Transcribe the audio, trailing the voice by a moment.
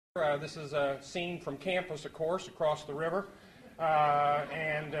This is a scene from campus, of course, across the river.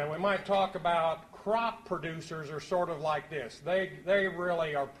 We might talk about crop producers are sort of like this. They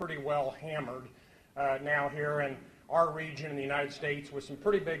really are pretty well hammered now here in our region in the United States with some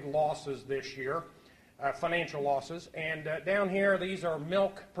pretty big losses this year, financial losses. And down here, these are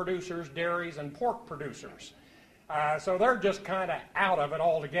milk producers, dairies, and pork producers. So they're just kind of out of it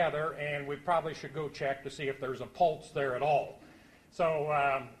altogether, and we probably should go check to see if there's a pulse there at all.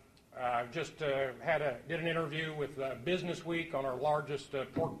 So did an interview with Business Week on our largest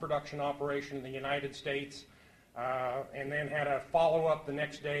pork production operation in the United States, and then had a follow-up the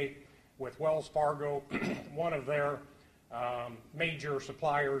next day with Wells Fargo, one of their major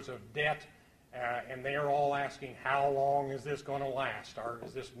suppliers of debt, and they're all asking how long is this going to last, or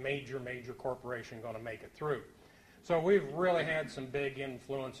is this major corporation going to make it through? So we've really had some big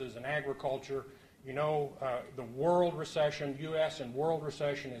influences in agriculture. You know, the world recession, U.S. and world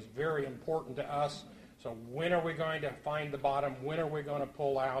recession is very important to us. So when are we going to find the bottom? When are we going to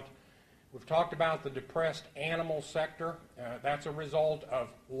pull out? We've talked about the depressed animal sector. That's a result of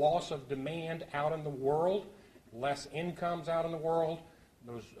loss of demand out in the world, less incomes out in the world.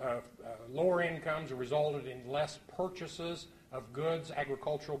 Those lower incomes have resulted in less purchases of goods,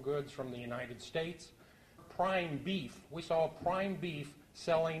 agricultural goods from the United States. Prime beef, we saw prime beef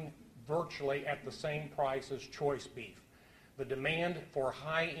selling virtually at the same price as choice beef. The demand for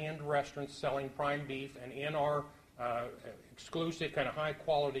high-end restaurants selling prime beef, and in our exclusive kind of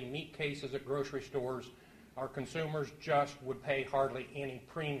high-quality meat cases at grocery stores, our consumers just would pay hardly any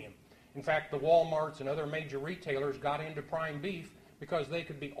premium. In fact, the Walmarts and other major retailers got into prime beef because they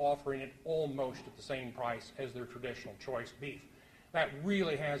could be offering it almost at the same price as their traditional choice beef. That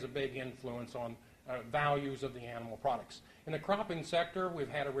really has a big influence on values of the animal products. In the cropping sector, we've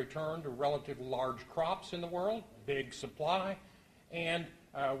had a return to relatively large crops in the world, big supply, and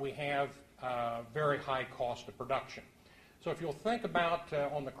we have very high cost of production. So if you'll think about,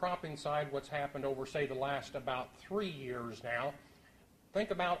 on the cropping side, what's happened over, say, the last about 3 years now,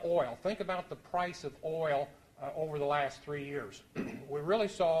 think about oil. Think about the price of oil over the last 3 years. We really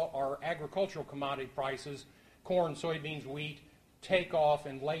saw our agricultural commodity prices, corn, soybeans, wheat, take off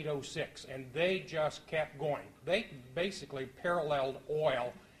in late 06, and they just kept going. They basically paralleled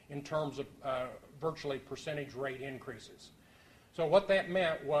oil in terms of virtually percentage rate increases. So what that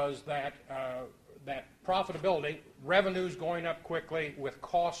meant was that that profitability, revenues going up quickly with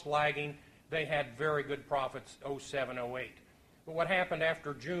cost lagging, they had very good profits 07, 08. But what happened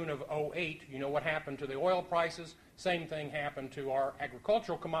after June of 08, you know what happened to the oil prices? Same thing happened to our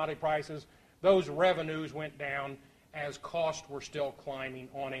agricultural commodity prices. Those revenues went down as costs were still climbing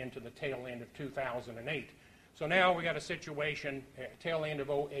on into the tail end of 2008. So now we got a situation, tail end of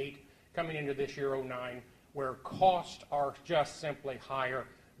 08, coming into this year, 09, where costs are just simply higher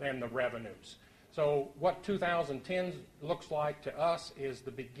than the revenues. So what 2010 looks like to us is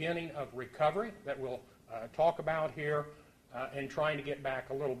the beginning of recovery that we'll talk about here, and trying to get back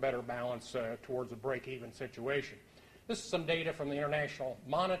a little better balance towards a break-even situation. This is some data from the International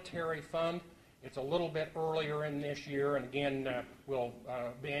Monetary Fund. It's a little bit earlier in this year, and again, we'll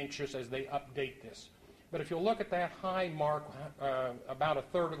be anxious as they update this. But if you'll look at that high mark, about a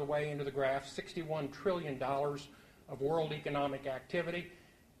third of the way into the graph, $61 trillion of world economic activity.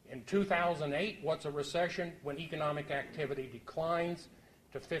 In 2008, what's a recession? When economic activity declines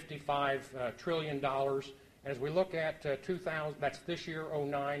to $55 trillion. As we look at 2000, that's this year,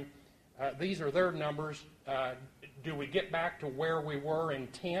 09, these are their numbers. Do we get back to where we were in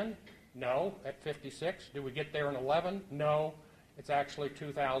 10? No, at 56. Do we get there in 11? No, it's actually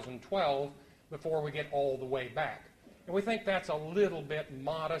 2012 before we get all the way back. And we think that's a little bit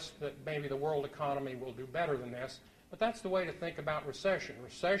modest, that maybe the world economy will do better than this, but that's the way to think about recession.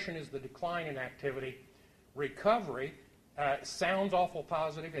 Recession is the decline in activity. Recovery sounds awful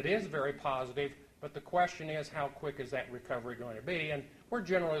positive. It is very positive, but the question is, how quick is that recovery going to be? And we're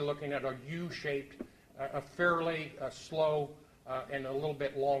generally looking at a U-shaped, a fairly slow, and a little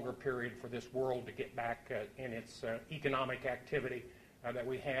bit longer period for this world to get back in its economic activity that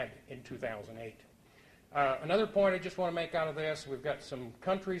we had in 2008. Another point I just want to make out of this, we've got some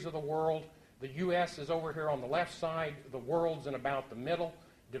countries of the world. The U.S. is over here on the left side. The world's in about the middle,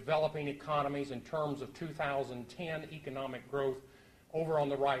 developing economies in terms of 2010 economic growth over on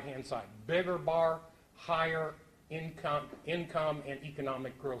the right-hand side. Bigger bar, higher income and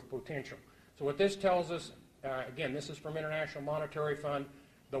economic growth potential. So what this tells us, again, this is from International Monetary Fund.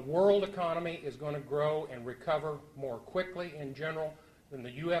 The world economy is going to grow and recover more quickly in general than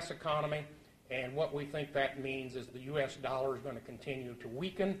the U.S. economy. And what we think that means is the U.S. dollar is going to continue to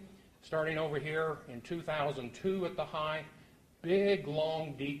weaken, starting over here in 2002 at the high, big,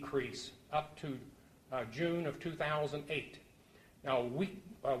 long decrease up to June of 2008. Now,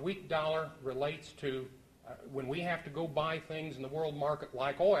 a weak dollar relates to when we have to go buy things in the world market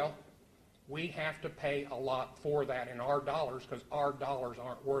like oil, we have to pay a lot for that in our dollars because our dollars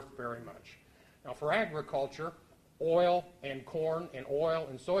aren't worth very much. Now, for agriculture, oil and corn and oil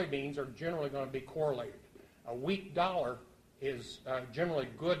and soybeans are generally going to be correlated. A weak dollar is generally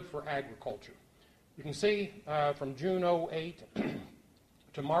good for agriculture. You can see from June 08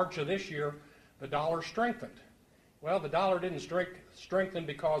 to March of this year, the dollar strengthened. Well, the dollar didn't strengthen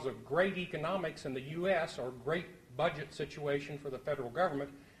because of great economics in the U.S. or great budget situation for the federal government.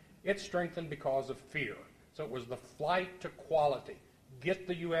 It strengthened because of fear. So it was the flight to quality. Get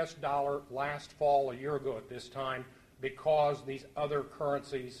the U.S. dollar last fall, a year ago at this time, because these other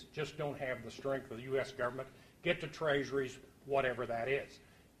currencies just don't have the strength of the U.S. government. Get to treasuries, whatever that is.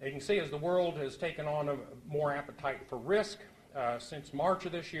 And you can see as the world has taken on a more appetite for risk since March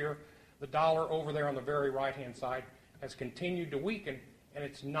of this year, the dollar over there on the very right-hand side has continued to weaken, and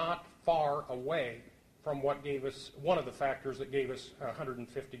it's not far away from what gave us, one of the factors that gave us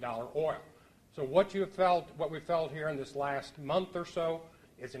 $150 oil. So what we felt here in this last month or so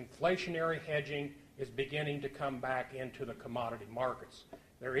is inflationary hedging is beginning to come back into the commodity markets.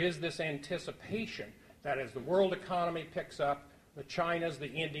 There is this anticipation that as the world economy picks up, the Chinas,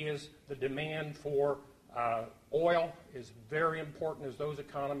 the Indias, the demand for oil is very important as those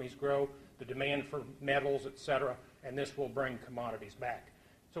economies grow, the demand for metals, etc., and this will bring commodities back.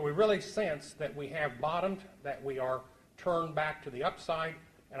 So we really sense that we have bottomed, that we are turned back to the upside,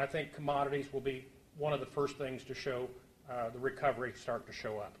 and I think commodities will be one of the first things to show the recovery start to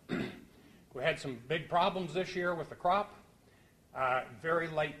show up. We had some big problems this year with the crop. Very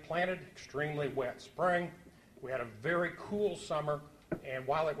late planted, extremely wet spring. We had a very cool summer, and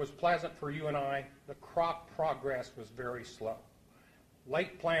while it was pleasant for you and I, the crop progress was very slow.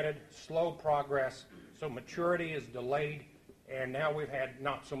 Late planted, slow progress, so maturity is delayed, and now we've had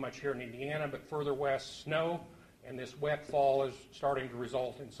not so much here in Indiana, but further west, snow, and this wet fall is starting to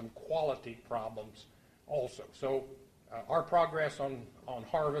result in some quality problems also. So our progress on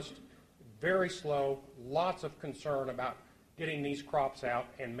harvest, very slow, lots of concern about getting these crops out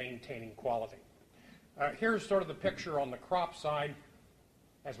and maintaining quality. Here's sort of the picture on the crop side.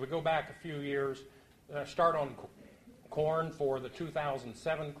 As we go back a few years, start on corn for the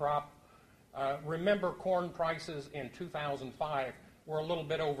 2007 crop. Remember, corn prices in 2005 were a little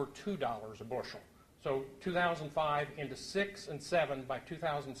bit over $2 a bushel. So 2005 into 6 and 7 by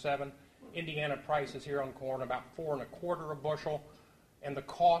 2007, Indiana prices here on corn about 4 1/4 a bushel, and the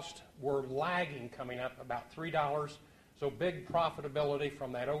cost were lagging coming up about $3. So big profitability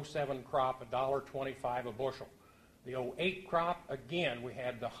from that 07 crop, $1.25 a bushel. The 08 crop, again, we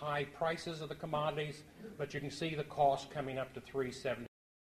had the high prices of the commodities, but you can see the cost coming up to $3.70